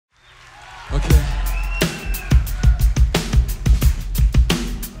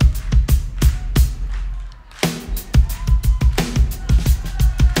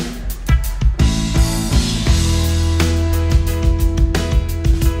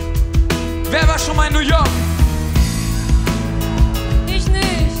mal in New York. Ich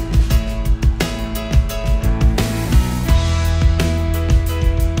nicht.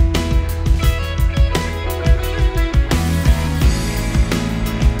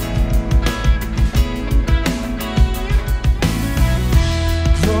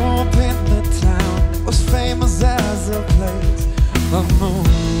 Grew up in the town that was famous as a place of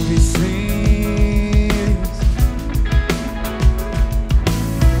movie scenes.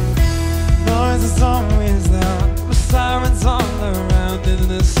 Noise is always loud, with sirens all around, and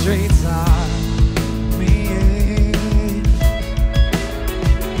the streets are mean.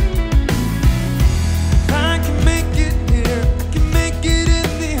 If I can make it here, I can make it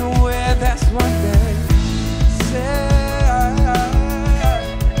anywhere, that's what they say.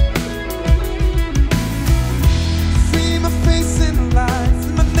 See my face in lights,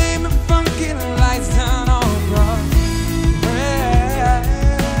 and my name in funky lights down on Broadway.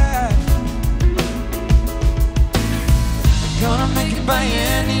 Gonna make it by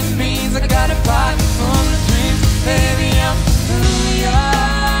any means. I got a pocket full of dreams. Baby, I'm from New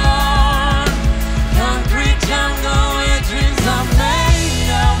York. Concrete jungle where dreams are made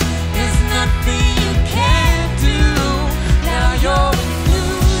of. There's nothing you can't do. Now you're in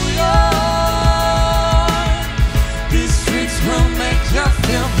New York. These streets will make you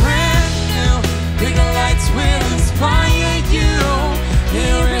feel brand new. Bigger lights will inspire you.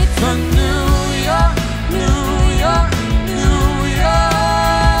 Hear it from New York, New York.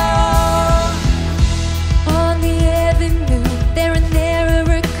 On the avenue, there and there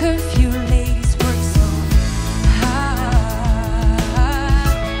a curfew. Ladies work so hard.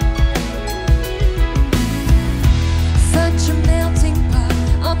 Such a melting pot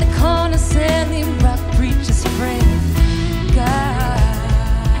on the corner, selling rock preachers praying God.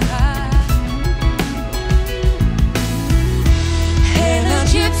 And a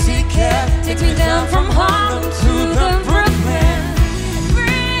gypsy cab takes me down from Harlem to the Brooklyn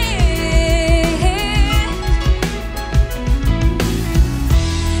Bridge.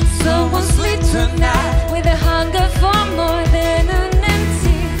 Someone sleep tonight with a hunger for more than an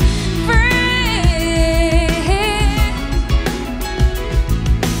empty fridge.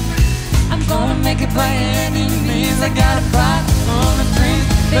 I'm gonna make it by any means. I got a pocket full of dreams.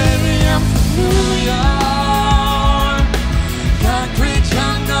 Baby, I'm from New York. Concrete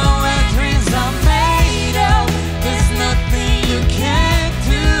jungle where dreams are made of. There's nothing you can't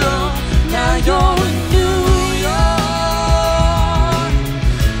do. Now you're in New York.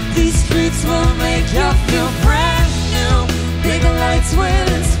 These streets will make you feel brand new. Bigger lights will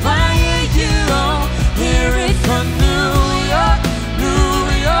inspire you. Hear it from New York, New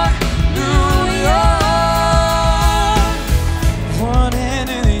York, New York. One hand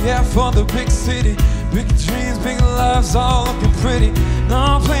in the air for the big city. Big dreams, big loves, all looking pretty.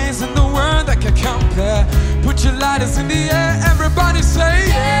 No place in the world that can compare. Put your lighters in the air, everybody say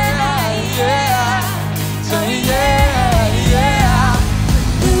yeah, yeah. Say yeah, yeah.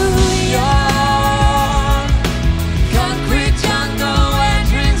 New York, concrete jungle where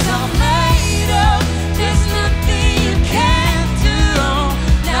dreams are made of. There's nothing you can't do.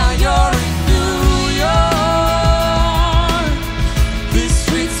 Now you're in New York. These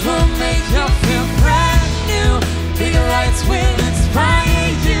streets will make you feel brand new. Bigger lights will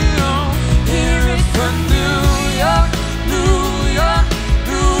inspire you. Hear it from New York, New York,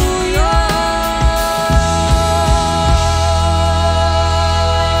 New York.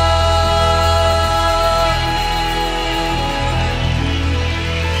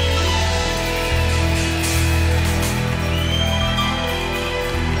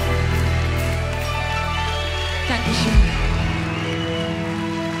 Dankeschön.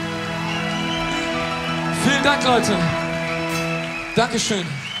 Vielen Dank, Leute.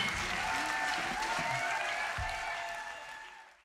 Dankeschön.